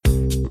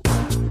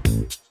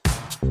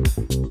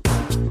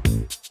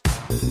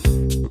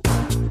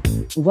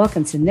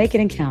Welcome to Naked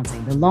and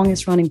Counting, the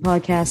longest running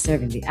podcast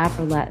serving the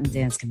Afro-Latin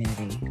dance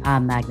community.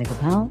 I'm Magna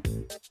Gopal.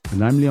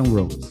 And I'm Leon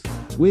Rose.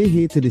 We're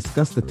here to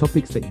discuss the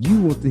topics that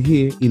you want to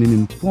hear in an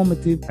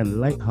informative and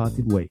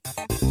light-hearted way.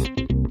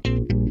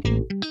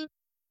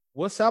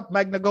 What's up,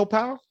 Magna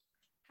Gopal?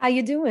 How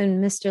you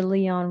doing, Mr.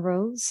 Leon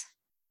Rose?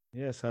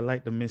 Yes, I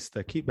like the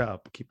mister. Keep that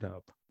up. Keep that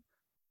up.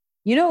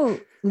 You know,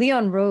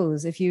 Leon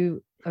Rose, if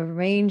you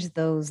arrange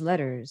those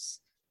letters.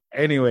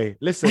 Anyway,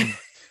 listen.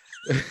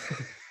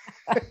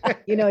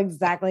 You know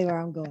exactly where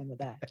I'm going with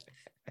that.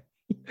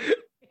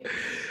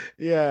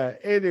 Yeah.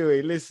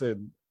 Anyway,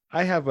 listen.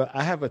 I have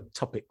a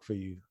topic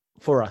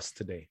for us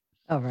today.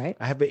 All right.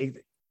 I'm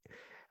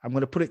going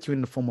to put it to you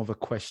in the form of a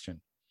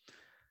question.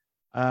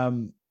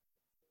 I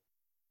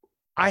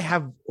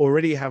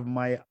already have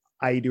my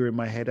idea in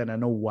my head, and I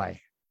know why.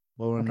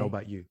 But I want to know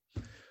about you.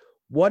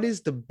 What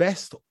is the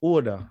best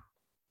order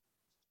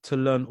to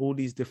learn all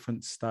these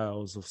different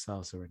styles of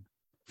salsa in?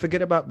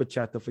 Forget about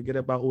bachata. Forget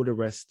about all the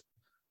rest.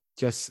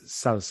 Just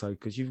salsa,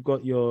 because you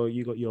got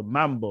your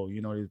mambo.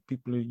 You know,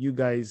 people. You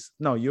guys.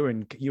 No, you're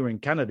in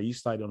Canada. You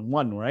started on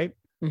one, right?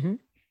 Mm-hmm.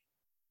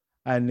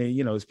 And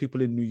there's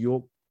people in New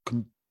York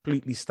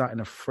completely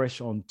starting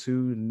afresh on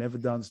two. Never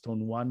danced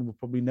on one. Will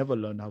probably never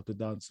learn how to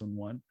dance on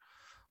one.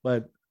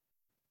 But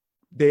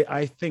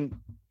I think,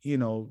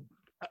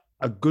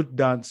 a good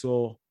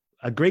dancer,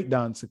 a great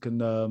dancer can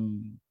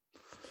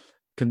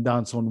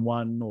dance on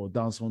one or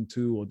dance on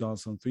two or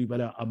dance on three.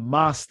 But a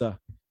master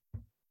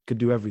could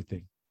do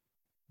everything.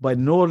 But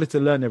in order to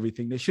learn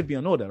everything, there should be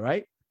an order,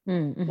 right?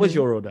 Mm-hmm. What's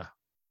your order?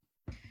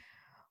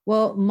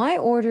 Well, my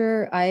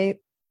order, I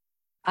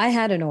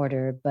had an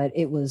order, but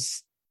it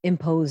was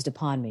imposed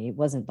upon me. It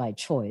wasn't by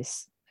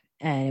choice.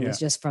 And it was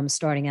just from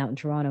starting out in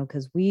Toronto,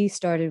 because we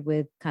started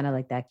with kind of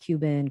like that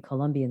Cuban,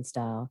 Colombian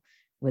style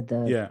with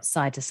the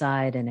side to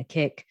side and a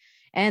kick.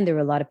 And there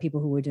were a lot of people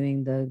who were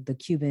doing the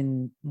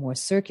Cuban, more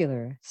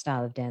circular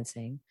style of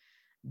dancing.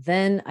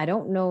 Then I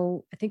don't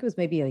know, I think it was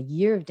maybe a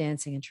year of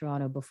dancing in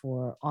Toronto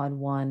before On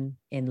One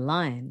in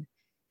Line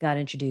got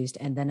introduced.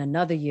 And then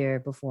another year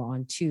before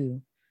On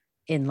Two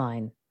in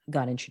Line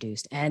got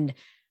introduced. And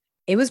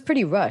it was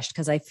pretty rushed,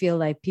 because I feel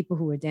like people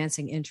who were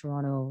dancing in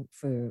Toronto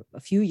for a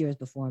few years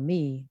before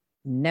me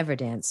never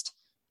danced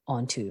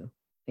On Two.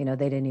 They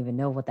didn't even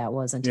know what that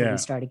was until we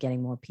started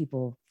getting more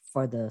people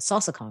for the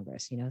Salsa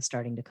Congress,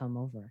 starting to come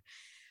over.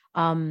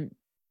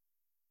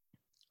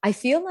 I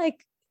feel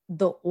like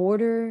the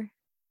order,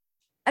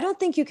 I don't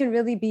think you can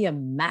really be a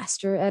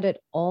master at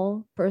it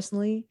all,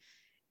 personally,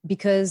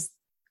 because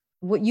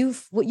what you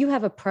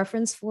have a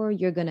preference for,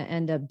 you're going to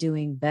end up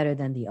doing better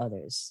than the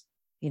others,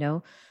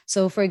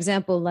 So for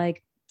example,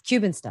 like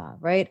Cuban style,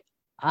 right?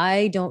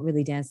 I don't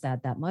really dance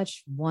that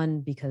much.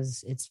 One,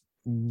 because it's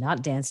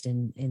not danced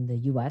in the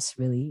US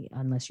really,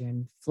 unless you're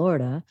in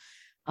Florida.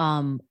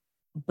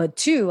 But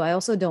two, I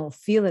also don't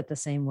feel it the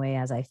same way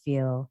as I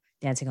feel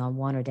dancing on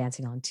one or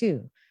dancing on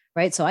two.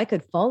 Right. So I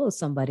could follow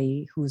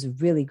somebody who's a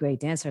really great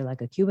dancer,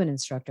 like a Cuban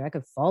instructor. I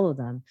could follow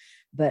them,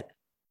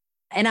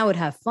 and I would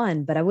have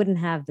fun, but I wouldn't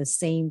have the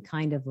same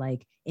kind of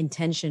like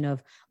intention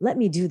of, let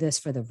me do this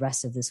for the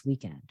rest of this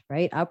weekend.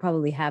 Right. I'll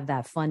probably have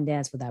that fun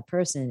dance with that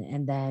person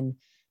and then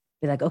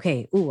be like,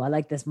 okay, I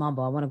like this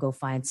mambo. I want to go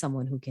find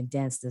someone who can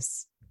dance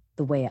this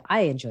the way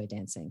I enjoy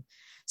dancing.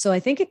 So I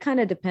think it kind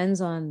of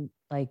depends on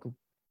like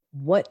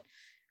what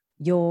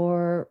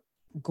you're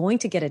going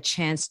to get a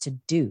chance to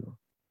do.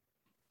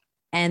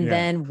 And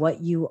then what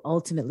you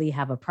ultimately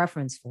have a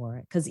preference for,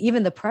 because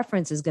even the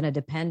preference is going to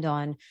depend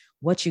on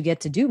what you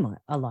get to do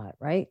a lot,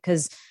 right?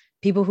 Because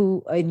people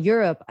who in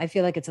Europe, I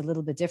feel like it's a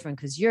little bit different,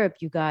 because Europe,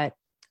 you got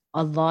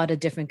a lot of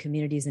different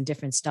communities and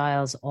different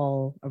styles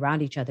all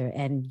around each other.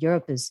 And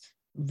Europe is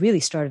really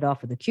started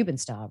off with the Cuban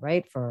style,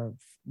 right? For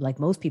like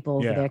most people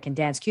over there can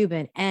dance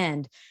Cuban,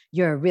 and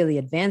you're a really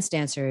advanced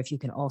dancer if you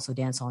can also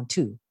dance on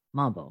two.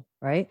 Mambo,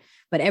 right?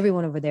 But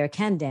everyone over there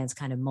can dance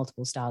kind of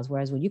multiple styles.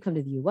 Whereas when you come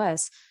to the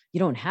US,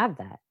 you don't have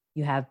that.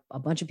 You have a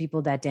bunch of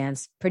people that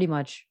dance pretty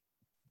much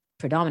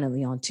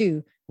predominantly on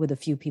two, with a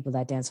few people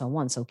that dance on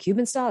one. So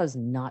Cuban style is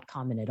not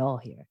common at all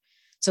here.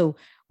 So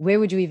where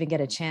would you even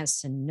get a chance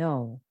to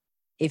know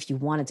if you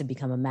wanted to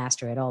become a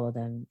master at all of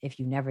them, if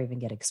you never even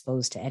get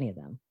exposed to any of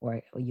them,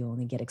 or you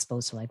only get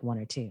exposed to like one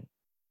or two?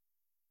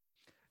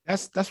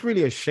 That's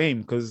really a shame,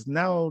 because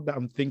now that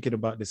I'm thinking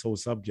about this whole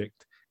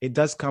subject, it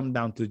does come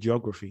down to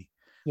geography.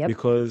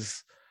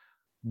 Because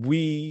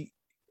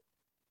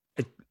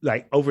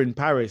like over in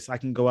Paris, I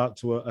can go out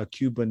to a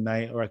Cuban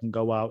night, or I can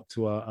go out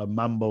to a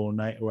mambo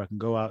night, or I can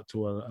go out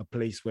to a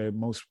place where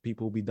most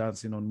people will be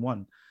dancing on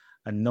one.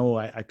 And no,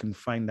 I can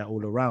find that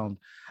all around.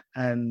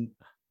 And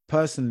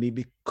personally,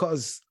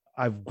 because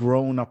I've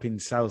grown up in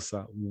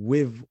salsa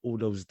with all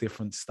those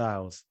different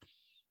styles,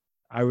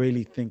 I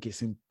really think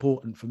it's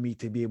important for me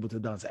to be able to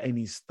dance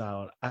any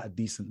style at a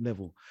decent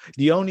level.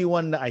 The only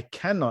one that I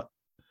cannot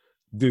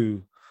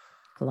do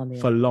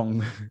Colombian for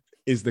long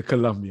is the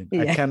Colombian.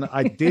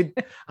 I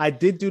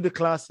did do the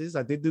classes.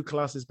 I did do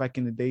classes back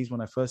in the days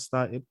when I first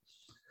started,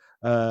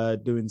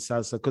 doing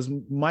salsa, because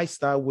my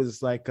style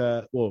was like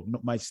well,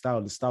 not my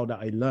style, the style that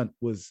I learned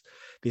was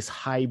this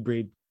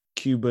hybrid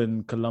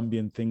Cuban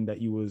Colombian thing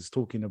that you was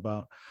talking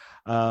about,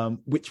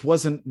 which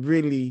wasn't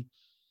really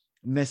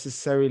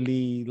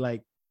necessarily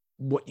like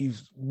what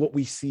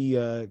we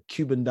see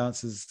Cuban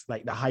dancers,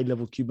 like the high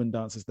level Cuban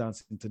dancers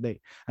dancing today.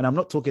 And I'm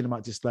not talking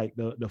about just like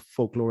the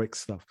folkloric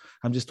stuff.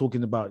 I'm just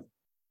talking about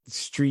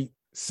street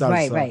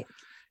salsa,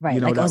 right,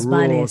 you know, like that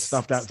Osmanes raw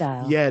stuff, that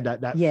style.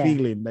 that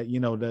feeling, that, you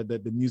know, the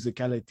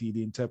musicality,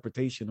 the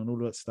interpretation, and all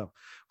that stuff.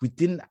 We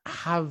didn't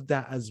have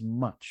that as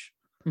much.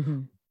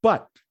 Mm-hmm.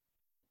 But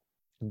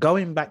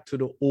going back to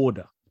the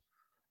order,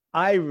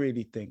 I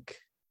really think,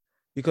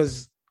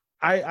 because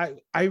I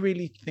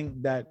really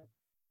think that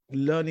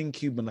learning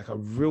Cuban, like a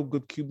real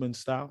good Cuban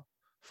style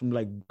from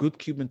like good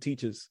Cuban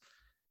teachers,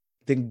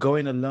 then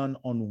going to learn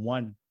on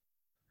one,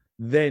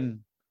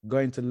 then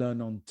going to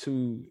learn on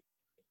two,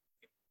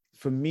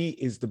 for me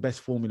is the best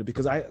formula.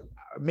 Because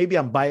maybe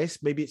I'm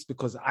biased, maybe it's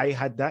because I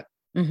had that.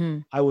 Mm-hmm.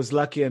 I was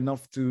lucky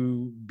enough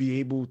to be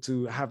able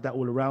to have that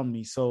all around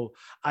me. So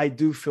I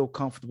do feel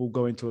comfortable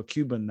going to a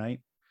Cuban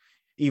night,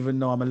 even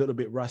though I'm a little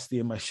bit rusty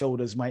and my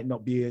shoulders might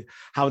not be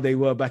how they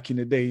were back in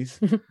the days.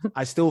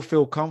 I still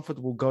feel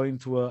comfortable going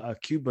to a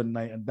Cuban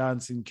night and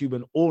dancing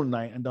Cuban all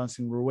night and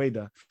dancing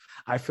Rueda.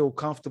 I feel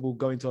comfortable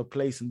going to a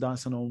place and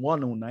dancing on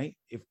one all night,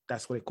 if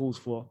that's what it calls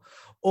for,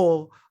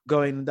 or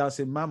going and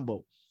dancing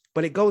mambo.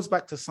 But it goes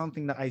back to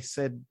something that I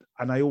said,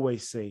 and I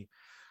always say,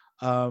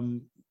 the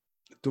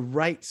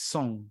right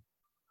song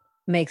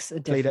makes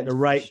a difference. Played at the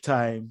right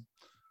time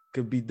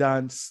could be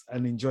danced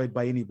and enjoyed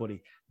by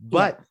anybody.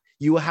 But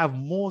you will have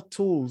more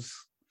tools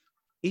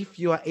if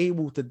you are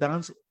able to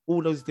dance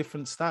all those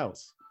different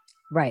styles.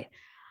 Right.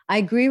 I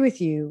agree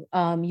with you.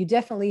 You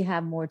definitely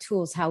have more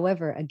tools.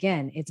 However,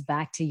 again, it's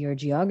back to your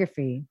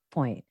geography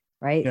point,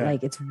 right? Yeah.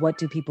 Like, it's what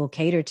do people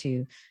cater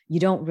to? You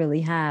don't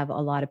really have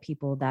a lot of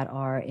people that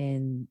are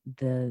in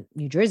the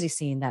New Jersey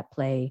scene that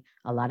play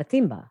a lot of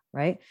timba,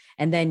 right?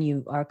 And then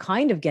you are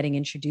kind of getting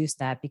introduced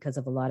that because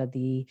of a lot of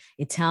the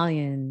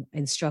Italian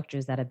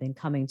instructors that have been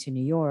coming to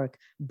New York,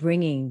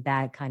 bringing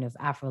that kind of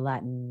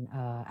Afro-Latin,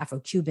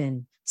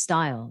 Afro-Cuban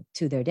style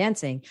to their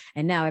dancing.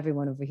 And now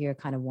everyone over here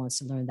kind of wants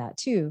to learn that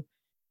too.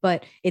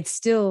 But it's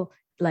still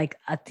like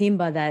a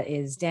timba that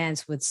is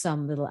danced with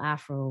some little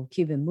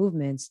Afro-Cuban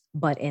movements,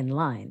 but in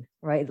line,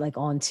 right? Like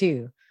on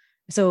two.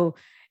 So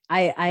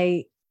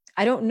I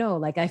don't know.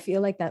 Like, I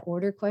feel like that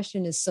order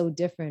question is so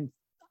different.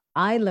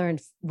 I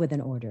learned with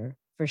an order,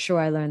 for sure.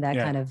 I learned that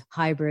kind of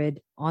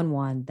hybrid on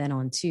one, then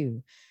on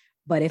two.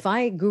 But if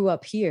I grew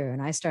up here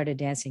and I started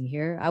dancing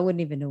here, I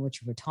wouldn't even know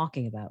what you were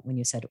talking about when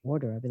you said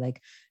order. I'd be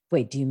like,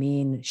 wait, do you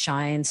mean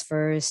shines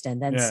first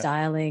and then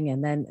styling?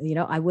 And then, you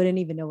know, I wouldn't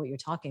even know what you're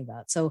talking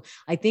about. So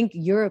I think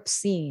Europe's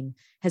scene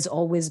has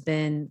always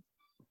been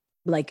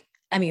like,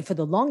 I mean, for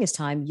the longest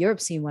time, Europe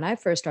scene, when I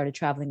first started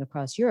traveling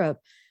across Europe,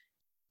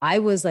 I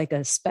was like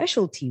a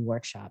specialty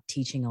workshop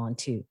teaching on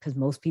two, because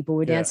most people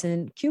were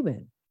dancing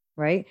Cuban,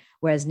 right?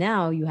 Whereas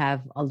now you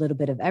have a little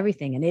bit of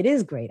everything, and it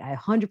is great. I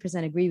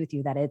 100% agree with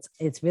you that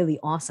it's really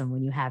awesome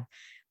when you have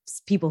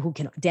people who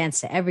can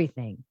dance to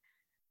everything,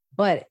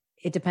 but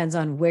it depends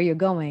on where you're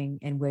going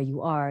and where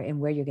you are and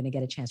where you're going to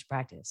get a chance to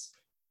practice.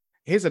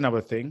 Here's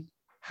another thing.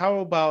 How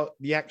about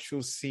the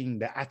actual scene,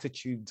 the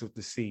attitudes of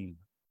the scene?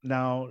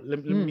 Now,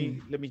 let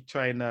me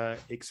try and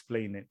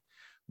explain it,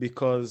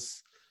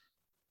 because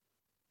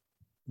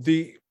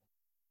let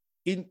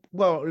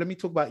me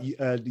talk about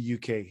the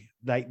UK.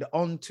 Like the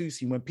on two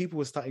scene, when people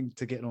were starting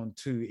to get on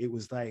two, it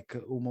was like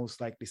almost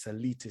like this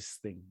elitist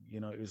thing, you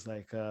know. It was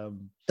like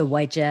the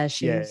white jazz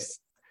shoes.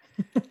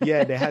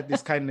 Yeah, they had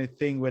this kind of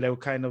thing where they would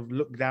kind of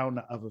look down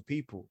at other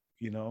people,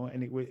 you know.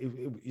 And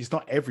it's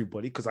not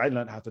everybody, because I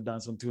learned how to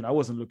dance on two, and I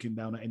wasn't looking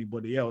down at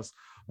anybody else.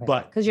 Right.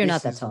 But because you're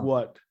not that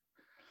tall.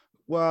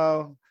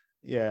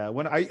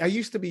 When I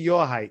used to be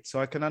your height, so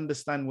I can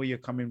understand where you're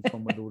coming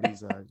from with all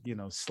these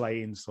sly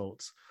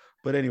insults.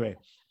 But anyway,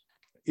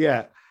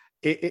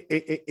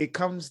 it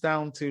comes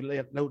down to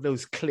like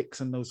those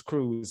cliques and those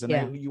crews,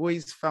 and you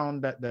always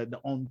found that the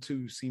on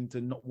two seem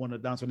to not want to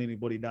dance with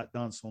anybody that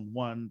dance on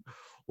one,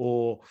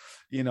 or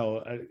you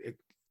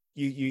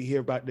hear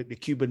about the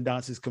Cuban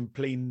dancers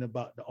complaining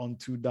about the on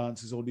two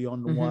dances or the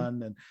on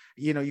one, and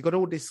you got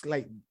all this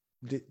like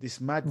this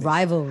madness,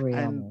 rivalry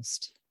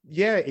almost.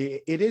 Yeah,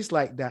 it is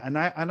like that. And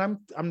I'm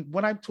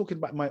when I'm talking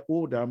about my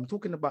order, I'm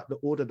talking about the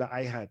order that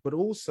I had, but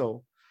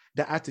also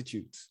the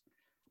attitudes.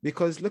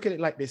 Because look at it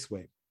like this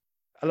way.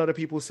 A lot of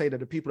people say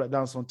that the people that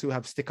dance on two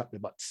have stick up their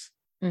butts.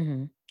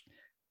 Mm-hmm.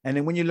 And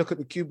then when you look at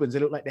the Cubans, they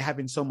look like they're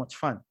having so much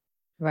fun.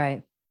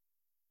 Right.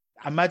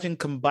 Imagine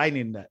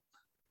combining that.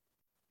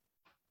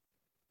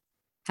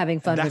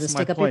 Having fun with a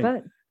stick up your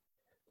butt?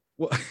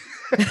 What?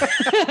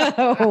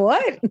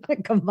 What?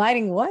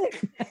 Combining what?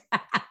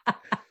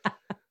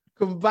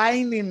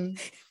 Combining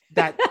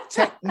that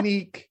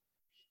technique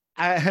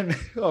and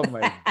oh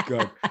my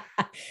God.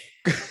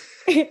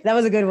 That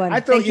was a good one.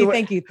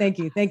 Thank you,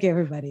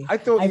 everybody. I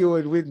thought you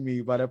were with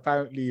me, but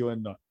apparently you were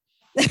not.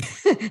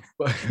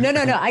 No.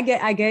 I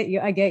get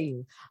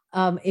you.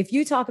 If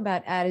you talk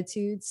about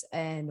attitudes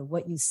and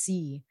what you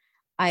see,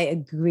 I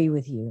agree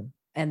with you.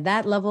 And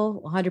that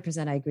level,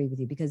 100%, I agree with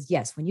you. Because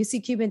yes, when you see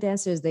Cuban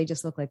dancers, they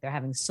just look like they're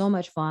having so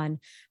much fun.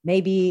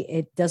 Maybe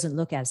it doesn't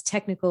look as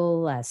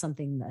technical as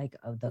something like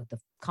the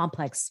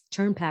complex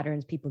turn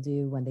patterns people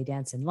do when they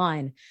dance in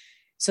line.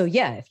 So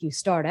yeah, if you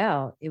start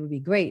out, it would be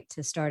great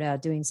to start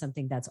out doing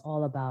something that's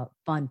all about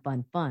fun,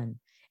 fun, fun.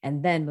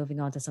 And then moving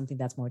on to something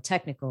that's more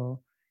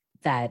technical,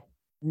 that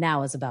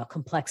now is about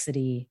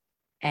complexity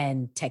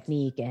and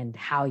technique and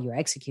how you're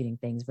executing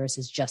things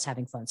versus just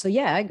having fun. So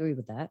yeah, I agree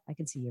with that. I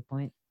can see your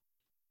point.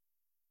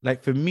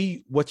 Like for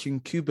me, watching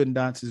Cuban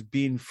dancers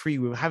being free,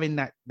 with having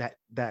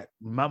that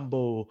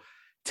mambo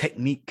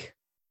technique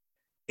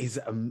is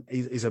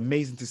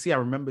amazing to see. I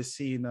remember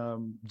seeing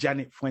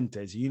Janet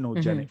Fuentes. You know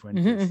Janet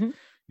Fuentes.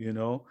 You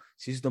know,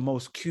 she's the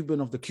most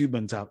Cuban of the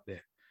Cubans out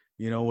there.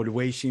 You know, the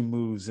way she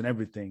moves and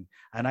everything.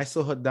 And I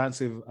saw her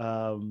dance with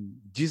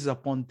Giza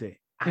Ponte,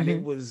 and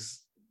it was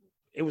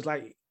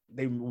like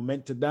they were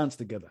meant to dance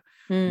together.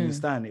 You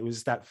understand? It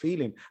was that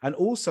feeling. And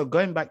also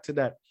going back to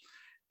that,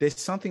 there's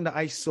something that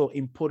I saw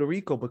in Puerto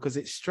Rico, because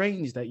it's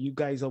strange that you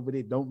guys over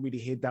there don't really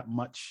hear that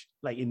much.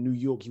 Like in New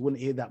York, you wouldn't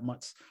hear that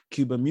much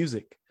Cuban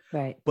music.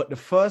 Right. But the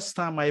first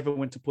time I ever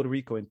went to Puerto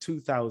Rico in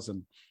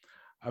 2000,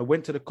 I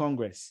went to the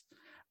Congress.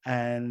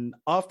 And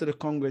after the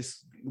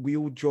Congress, we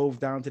all drove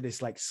down to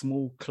this like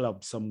small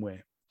club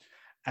somewhere.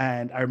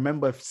 And I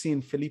remember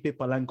seeing Felipe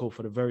Palanco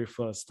for the very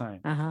first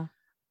time.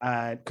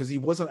 Because he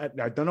wasn't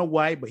I don't know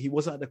why, but he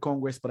wasn't at the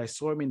Congress, but I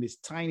saw him in this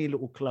tiny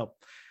little club.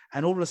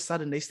 And all of a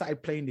sudden, they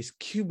started playing this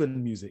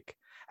Cuban music.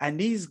 And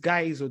these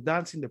guys were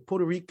dancing the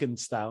Puerto Rican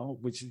style,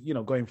 which is, you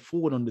know, going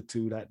forward on the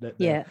two,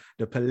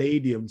 the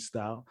Palladium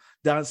style,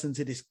 dancing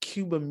to this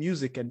Cuban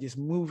music and just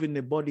moving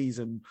their bodies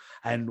and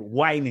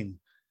whining,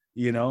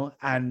 you know.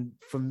 And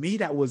for me,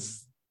 that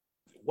was,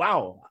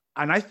 wow.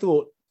 And I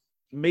thought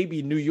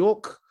maybe New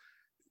York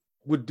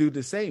would do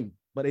the same,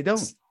 but they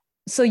don't.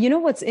 So, you know,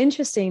 what's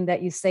interesting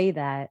that you say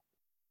that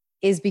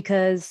is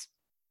because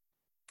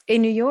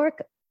in New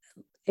York,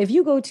 if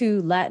you go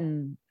to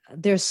Latin,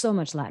 there's so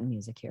much Latin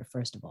music here,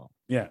 first of all.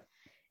 Yeah.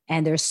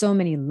 And there's so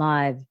many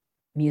live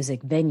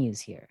music venues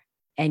here.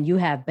 And you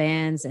have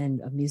bands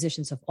and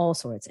musicians of all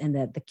sorts. And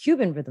the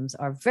Cuban rhythms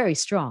are very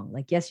strong.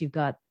 Like, yes, you've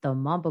got the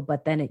mambo,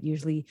 but then it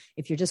usually,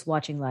 if you're just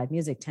watching live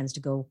music, tends to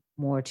go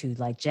more to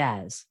like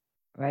jazz,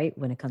 right?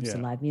 When it comes to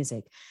live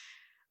music.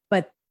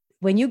 But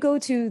when you go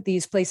to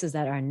these places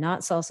that are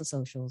not salsa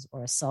socials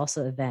or a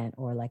salsa event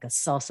or like a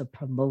salsa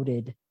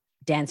promoted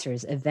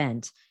dancers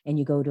event, and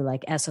you go to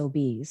like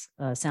SOBs,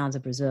 Sounds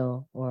of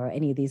Brazil, or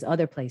any of these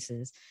other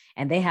places,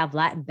 and they have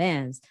Latin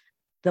bands,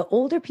 the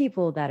older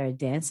people that are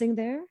dancing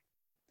there,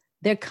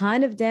 they're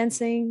kind of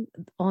dancing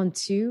on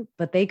too,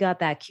 but they got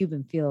that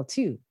Cuban feel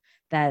too,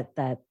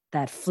 that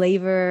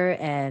flavor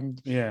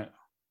and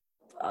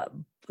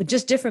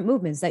just different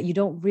movements that you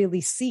don't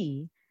really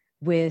see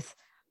with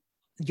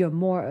your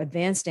more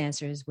advanced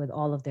dancers with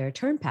all of their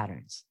turn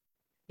patterns,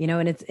 you know.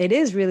 And it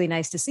is really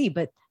nice to see,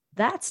 but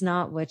that's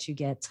not what you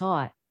get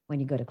taught when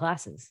you go to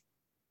classes.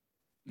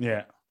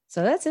 Yeah.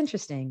 So that's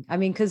interesting. I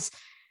mean, because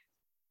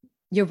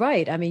you're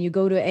right. I mean, you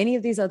go to any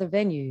of these other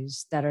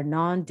venues that are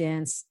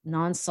non-dance,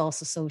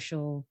 non-salsa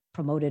social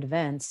promoted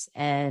events,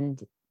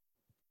 and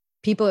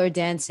people are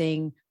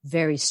dancing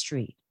very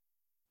street.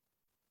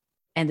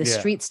 And the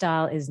street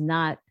style is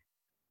not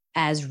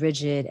as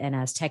rigid and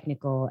as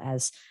technical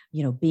as,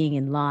 you know, being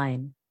in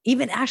line.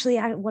 Even actually,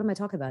 what am I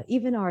talking about?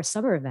 Even our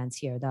summer events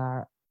here, there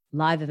are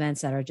live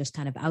events that are just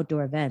kind of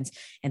outdoor events,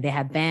 and they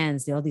have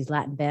bands, all these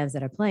Latin bands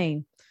that are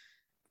playing.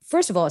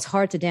 First of all, it's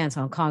hard to dance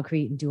on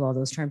concrete and do all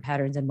those turn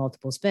patterns and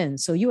multiple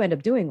spins. So you end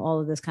up doing all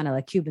of this kind of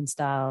like Cuban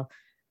style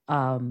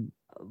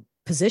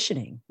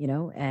positioning, you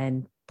know,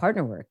 and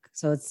partner work.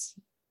 So it's,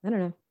 I don't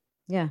know.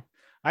 Yeah.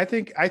 I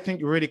think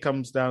it really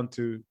comes down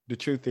to, the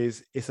truth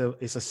is it's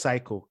a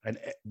cycle, and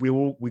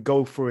we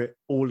go through it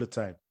all the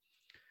time,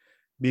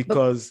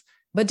 because.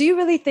 But do you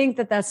really think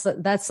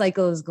that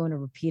cycle is going to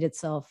repeat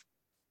itself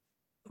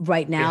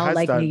right now,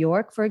 like New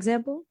York, for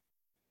example?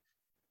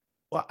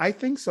 Well, I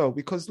think so,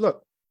 because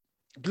look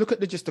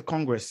at the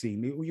Congress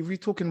scene. If you're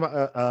talking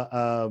about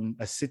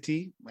a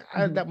city,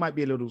 that might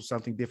be a little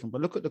something different,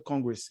 but look at the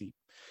Congress scene.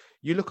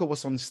 You look at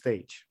what's on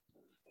stage.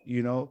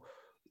 You know,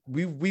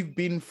 we've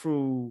been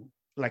through,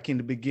 like in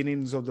the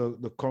beginnings of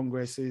the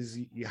Congresses,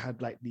 you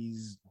had like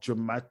these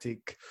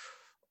dramatic,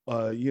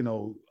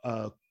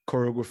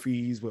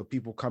 choreographies where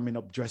people coming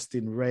up dressed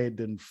in red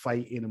and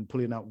fighting and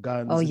pulling out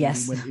guns. Oh,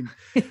 yes.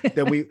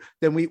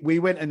 Then we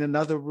went in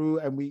another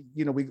route,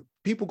 and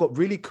people got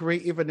really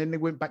creative, and then they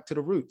went back to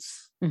the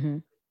roots. Mm-hmm.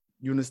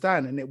 You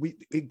understand? And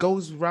it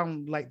goes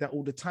around like that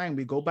all the time.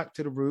 We go back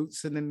to the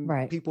roots, and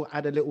then people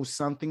add a little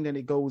something, then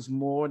it goes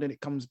more, then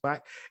it comes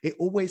back. It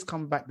always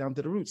comes back down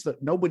to the roots.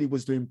 Look, nobody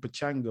was doing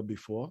pachanga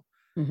before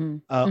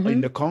in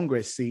the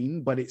Congress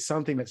scene, but it's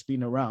something that's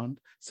been around.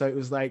 So it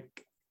was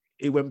like,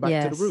 it went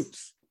back to the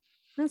roots.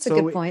 That's a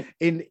good point.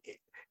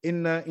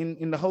 in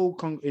the whole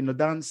in the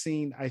dance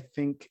scene, I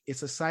think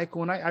it's a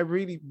cycle, and I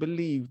really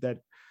believe that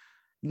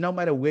no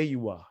matter where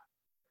you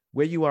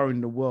are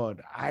in the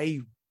world,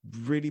 I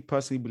really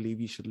personally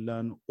believe you should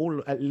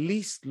at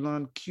least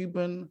learn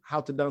Cuban,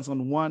 how to dance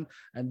on 1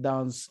 and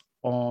dance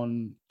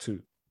on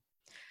 2.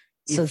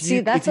 So if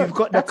you've got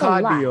the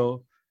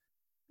cardio.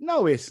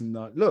 No, it's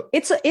not. Look,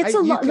 it's a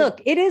lot.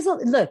 Look, it is.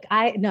 Look,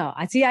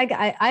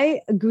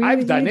 I agree.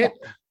 I've done it.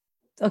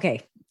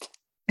 Okay.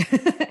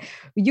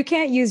 You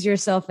can't use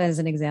yourself as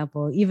an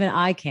example. Even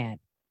I can't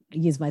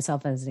use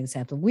myself as an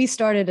example. We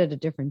started at a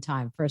different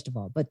time, first of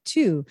all. But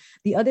 2,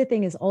 the other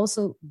thing is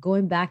also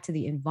going back to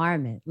the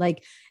environment.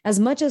 Like, as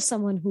much as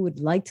someone who would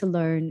like to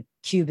learn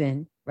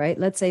Cuban, right?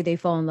 Let's say they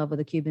fall in love with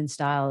a Cuban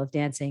style of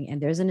dancing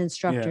and there's an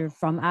instructor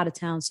from out of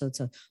town. So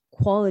it's a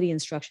quality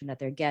instruction that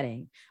they're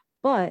getting.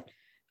 But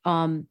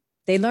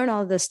they learn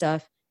all of this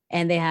stuff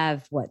and they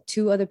have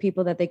 2 other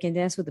people that they can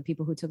dance with, the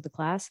people who took the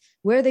class.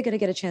 Where are they going to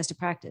get a chance to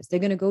practice? They're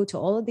going to go to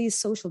all of these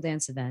social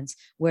dance events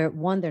where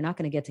 1, they're not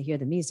going to get to hear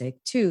the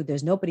music. 2,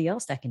 there's nobody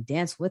else that can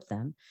dance with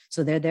them.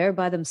 So they're there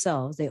by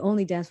themselves. They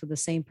only dance with the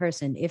same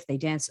person if they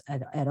dance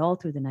at all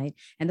through the night.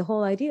 And the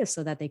whole idea is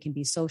so that they can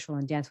be social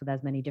and dance with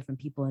as many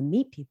different people and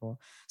meet people.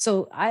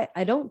 So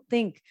I don't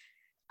think,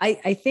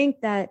 I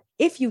think that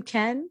if you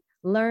can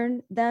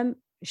learn them,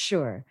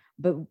 sure.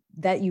 But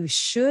that you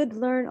should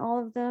learn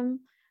all of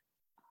them,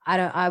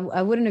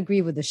 I wouldn't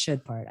agree with the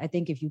should part. I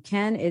think if you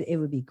can, it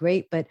would be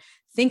great. But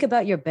think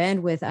about your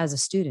bandwidth as a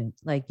student.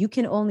 Like, you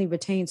can only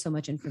retain so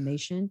much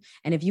information.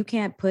 And if you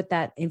can't put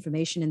that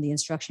information and the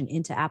instruction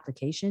into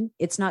application,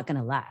 it's not going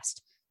to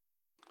last.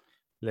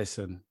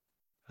 Listen,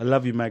 I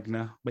love you,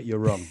 Magna, but you're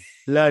wrong.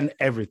 Learn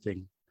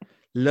everything.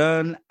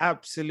 Learn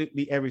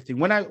absolutely everything.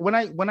 When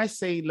I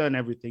say learn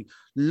everything,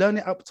 learn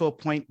it up to a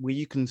point where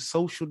you can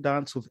social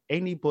dance with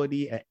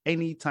anybody at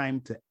any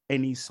time to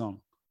any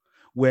song,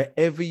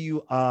 wherever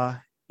you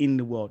are in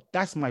the world.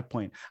 That's my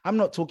point. I'm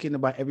not talking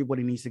about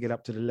everybody needs to get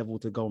up to the level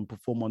to go and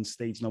perform on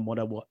stage, no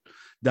matter what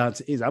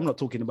dance is. I'm not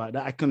talking about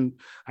that.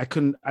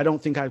 I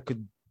don't think I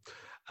could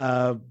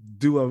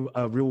do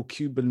a real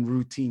Cuban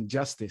routine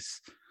justice.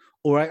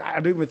 Or I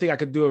don't even think I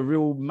could do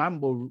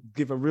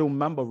give a real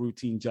mambo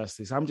routine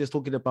justice. I'm just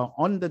talking about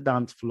on the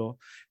dance floor,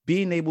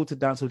 being able to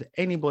dance with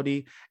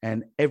anybody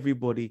and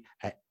everybody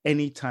at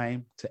any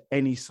time to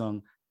any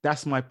song.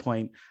 That's my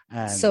point.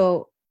 And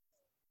so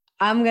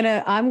I'm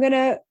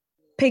gonna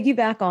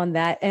piggyback on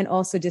that and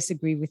also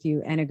disagree with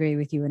you and agree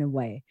with you in a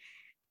way.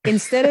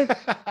 Instead of,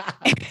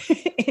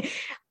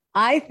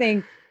 I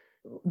think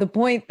the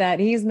point that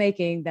he's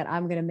making that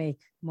I'm gonna make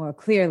more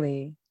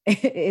clearly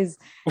is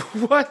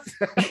what?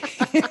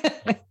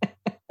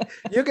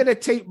 You're gonna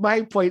take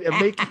my point and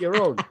make it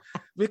your own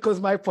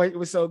because my point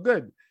was so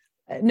good.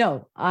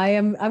 No,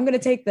 I'm gonna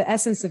take the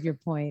essence of your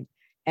point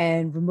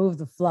and remove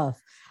the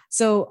fluff.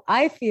 So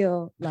I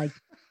feel like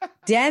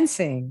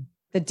dancing,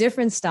 the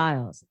different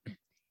styles,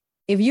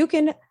 if you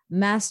can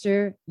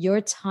master your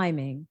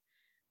timing,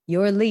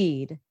 your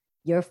lead,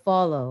 your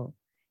follow,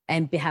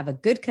 and have a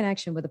good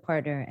connection with a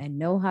partner and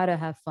know how to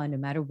have fun no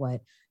matter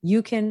what,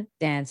 you can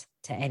dance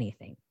to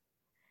anything.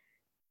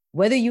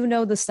 Whether you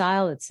know the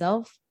style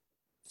itself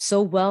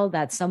so well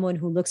that someone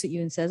who looks at you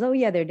and says, oh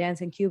yeah, they're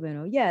dancing Cuban,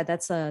 or yeah,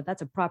 that's a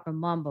proper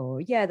mambo,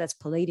 or yeah, that's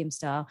Palladium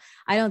style.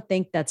 I don't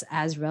think that's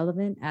as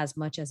relevant as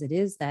much as it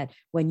is that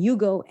when you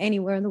go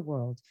anywhere in the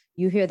world,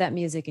 you hear that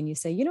music and you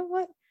say, you know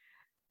what?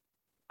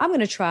 I'm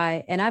going to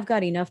try, and I've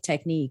got enough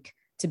technique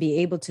to be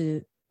able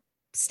to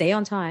stay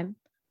on time,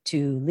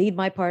 to lead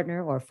my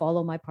partner or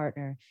follow my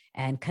partner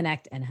and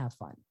connect and have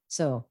fun.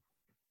 So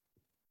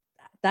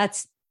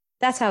that's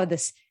how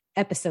this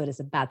episode is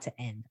about to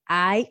end.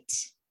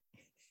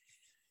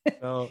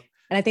 So,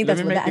 and I think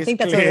that's what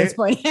it's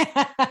point.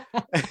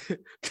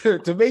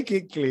 To make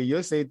it clear,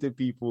 you're saying to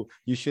people,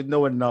 you should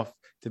know enough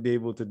to be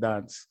able to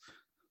dance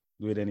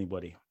with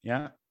anybody.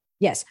 Yeah.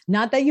 Yes.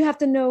 Not that you have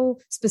to know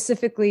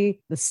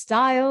specifically the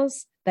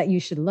styles, that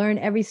you should learn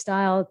every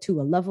style to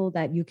a level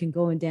that you can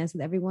go and dance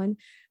with everyone,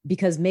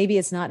 because maybe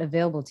it's not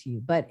available to you.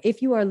 But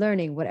if you are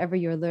learning whatever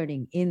you're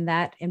learning in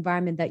that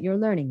environment that you're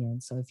learning in,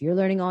 so if you're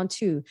learning on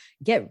 2,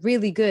 get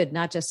really good,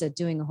 not just at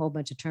doing a whole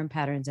bunch of turn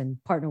patterns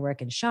and partner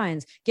work and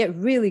shines, get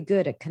really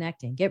good at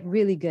connecting, get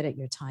really good at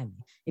your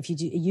timing. If you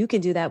do, you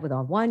can do that with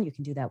on 1, you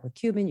can do that with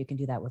Cuban, you can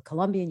do that with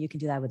Colombian, you can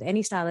do that with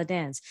any style of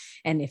dance.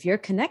 And if your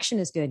connection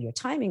is good, your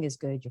timing is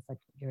good,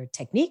 your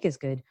technique is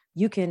good,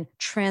 you can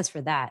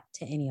transfer that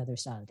to any other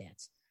style of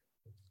dance.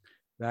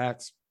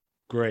 That's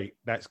great.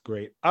 That's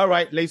great. All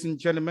right, ladies and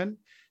gentlemen.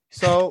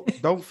 So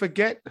don't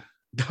forget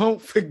to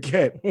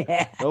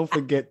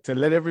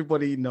let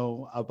everybody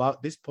know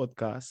about this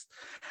podcast.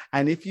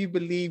 And if you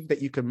believe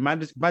that you can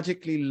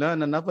magically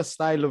learn another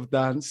style of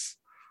dance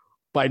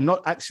by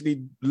not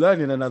actually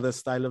learning another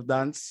style of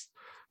dance,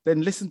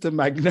 then listen to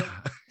Magna.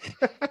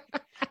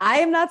 I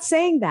am not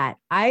saying that.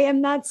 I am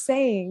not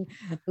saying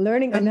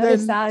learning another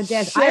style of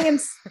dance.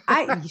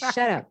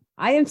 Shut up.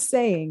 I am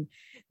saying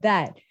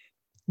that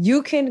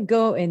you can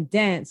go and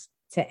dance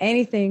to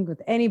anything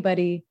with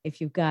anybody if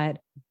you've got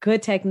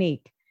good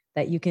technique,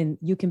 that you can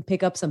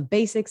pick up some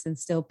basics and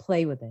still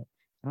play with it.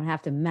 You don't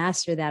have to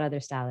master that other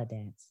style of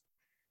dance.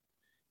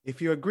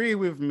 If you agree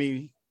with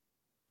me,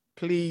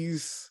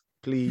 please,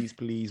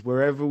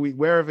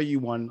 wherever you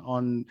want,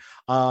 on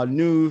our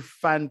new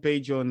fan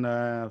page on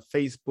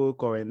Facebook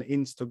or on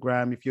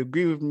Instagram, if you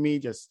agree with me,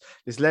 just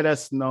let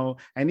us know.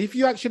 And if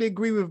you actually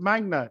agree with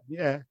Magna,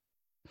 yeah,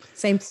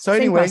 same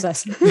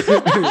process.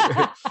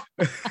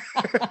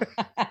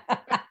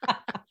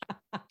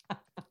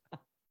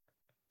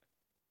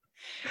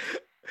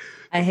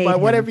 I hate.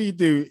 But whatever you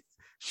do,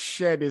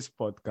 share this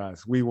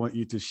podcast. We want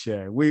you to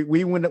share. We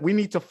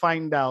need to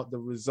find out the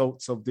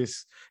results of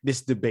this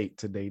debate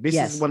today. This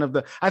is one of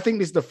the. I think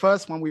this is the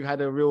first one we've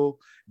had a real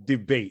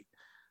debate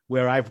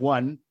where I've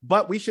won.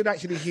 But we should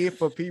actually hear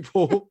from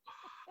people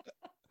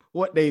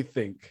what they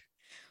think.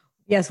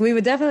 Yes, we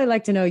would definitely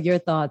like to know your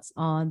thoughts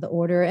on the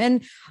order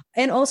and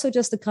also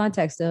just the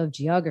context of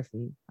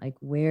geography, like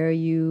where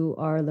you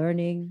are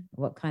learning,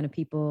 what kind of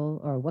people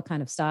or what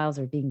kind of styles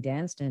are being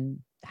danced, and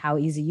how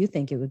easy you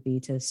think it would be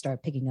to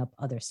start picking up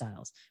other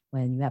styles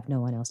when you have no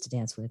one else to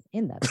dance with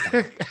in that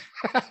style.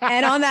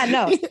 And on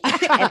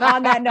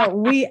that note,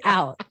 we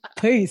out.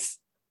 Peace.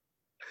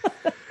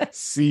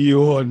 See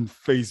you on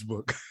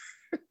Facebook.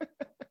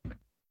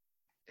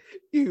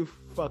 You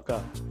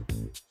fucker.